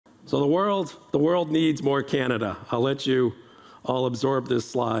So the world needs more Canada. I'll let you all absorb this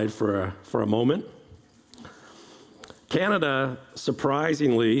slide for a moment. Canada,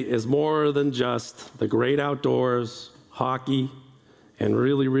 surprisingly, is more than just the great outdoors, hockey, and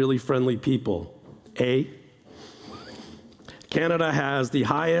really, really friendly people. Canada has the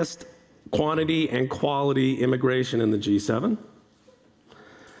highest quantity and quality immigration in the G7.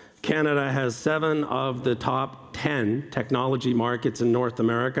 Canada has 7 of the top 10 technology markets in North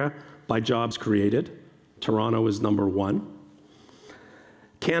America by jobs created. Toronto is number 1.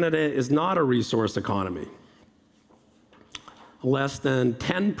 Canada is not a resource economy. Less than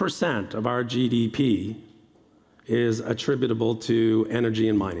 10% of our GDP is attributable to energy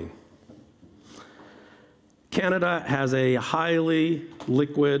and mining. Canada has a highly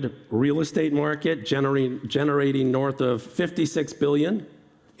liquid real estate market generating north of $56 billion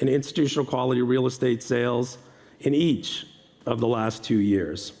in institutional quality real estate sales in each of the last 2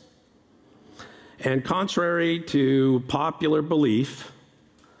 years. And contrary to popular belief,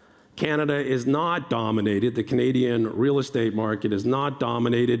 Canada is not dominated, the Canadian real estate market is not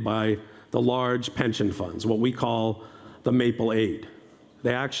dominated by the large pension funds, what we call the Maple 8.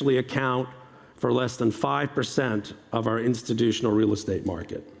 They actually account for less than 5% of our institutional real estate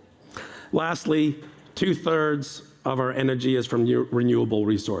market. Lastly, 2/3 of our energy is from renewable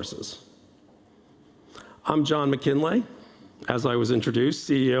resources. I'm John McKinlay, as I was introduced,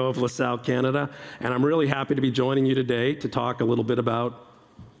 CEO of LaSalle Canada, and I'm really happy to be joining you today to talk a little bit about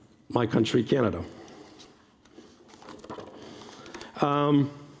my country, Canada.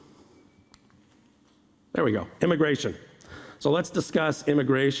 There we go, immigration. So let's discuss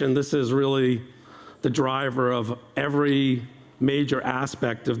immigration. This is really the driver of every major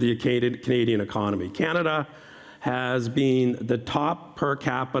aspect of the Canadian economy. Canada has been the top per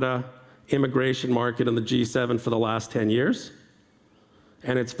capita immigration market in the G7 for the last 10 years,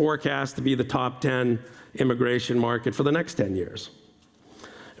 and it's forecast to be the top 10 immigration market for the next 10 years.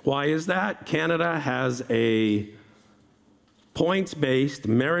 Why is that? Canada has a points-based,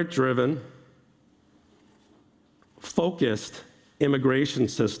 merit-driven, focused immigration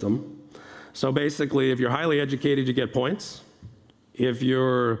system. So basically, if you're highly educated, you get points. If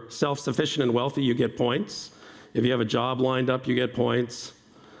you're self-sufficient and wealthy, you get points. If you have a job lined up, you get points.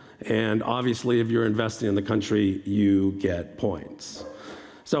 And obviously, if you're investing in the country, you get points.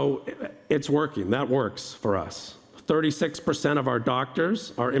 So it's working. That works for us. 36% of our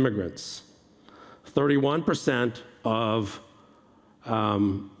doctors are immigrants. 31% of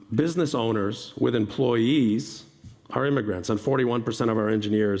business owners with employees are immigrants, and 41% of our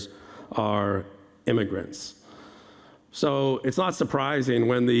engineers are immigrants. So it's not surprising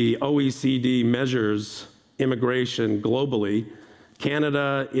when the OECD measures immigration globally,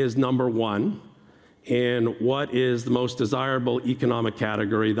 Canada is number 1 in what is the most desirable economic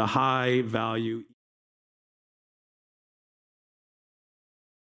category, the high value